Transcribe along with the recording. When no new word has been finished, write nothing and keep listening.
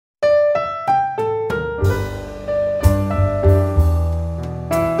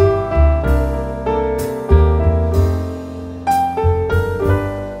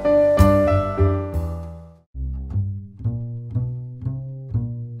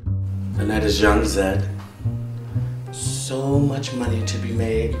And that is young Zed. So much money to be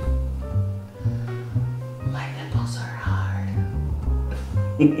made. My nipples are hard.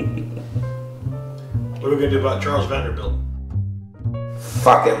 What are we gonna do about Charles Vanderbilt?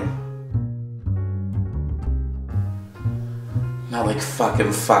 Fuck him. Not like fuck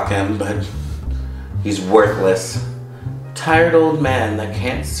him, but he's worthless. Tired old man that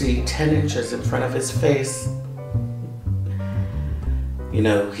can't see 10 inches in front of his face. You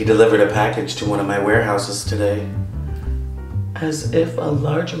know, he delivered a package to one of my warehouses today. As if a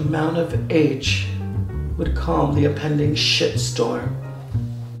large amount of H would calm the impending shitstorm.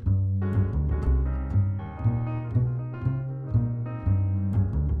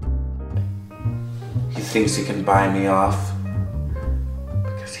 He thinks he can buy me off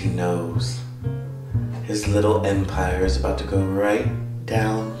because he knows his little empire is about to go right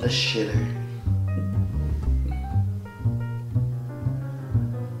down the shitter.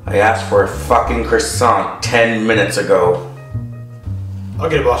 I asked for a fucking croissant 10 minutes ago. I'll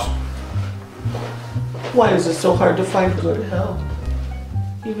get it, boss. Why is it so hard to find good help,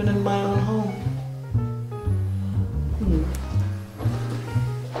 even in my own home? Give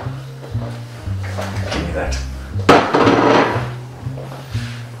me that.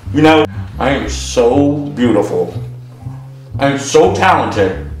 You know, I am so beautiful. I am so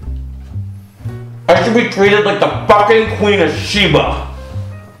talented. I should be treated like the fucking Queen of Sheba.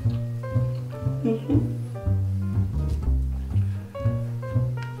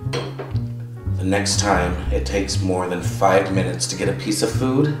 The next time it takes more than 5 minutes to get a piece of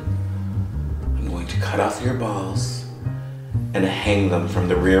food, I'm going to cut off your balls and hang them from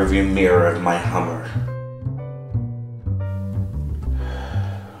the rearview mirror of my Hummer.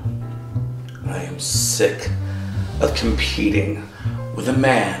 I am sick of competing with a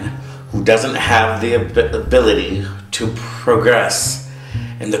man who doesn't have the ability to progress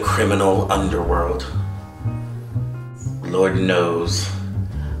in the criminal underworld. Lord knows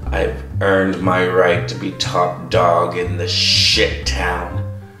I've earned my right to be top dog in the shit town.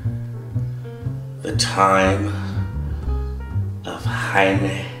 The time of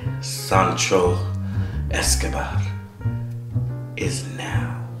Jaime Sancho Escobar is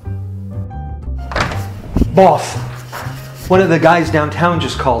now. Boss, one of the guys downtown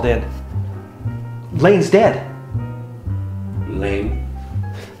just called in. Lane's dead. Lane?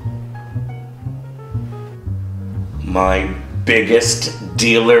 My biggest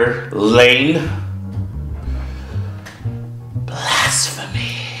dealer, Lane?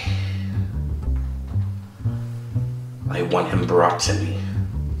 Blasphemy. I want him brought to me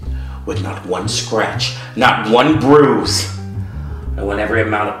with not one scratch, not one bruise. I want every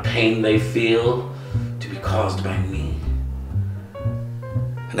amount of pain they feel to be caused by me.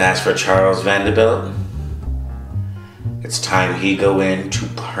 And as for Charles Vanderbilt, it's time he go into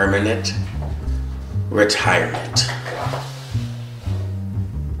permanent retirement.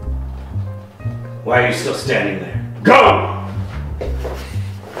 Why are you still standing there? Go!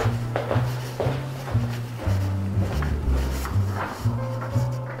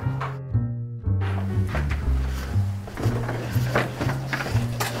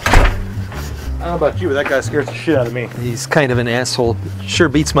 I don't know about you, but that guy scares the shit out of me. He's kind of an asshole. Sure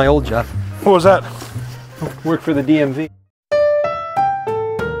beats my old job. What was that? Worked for the DMV.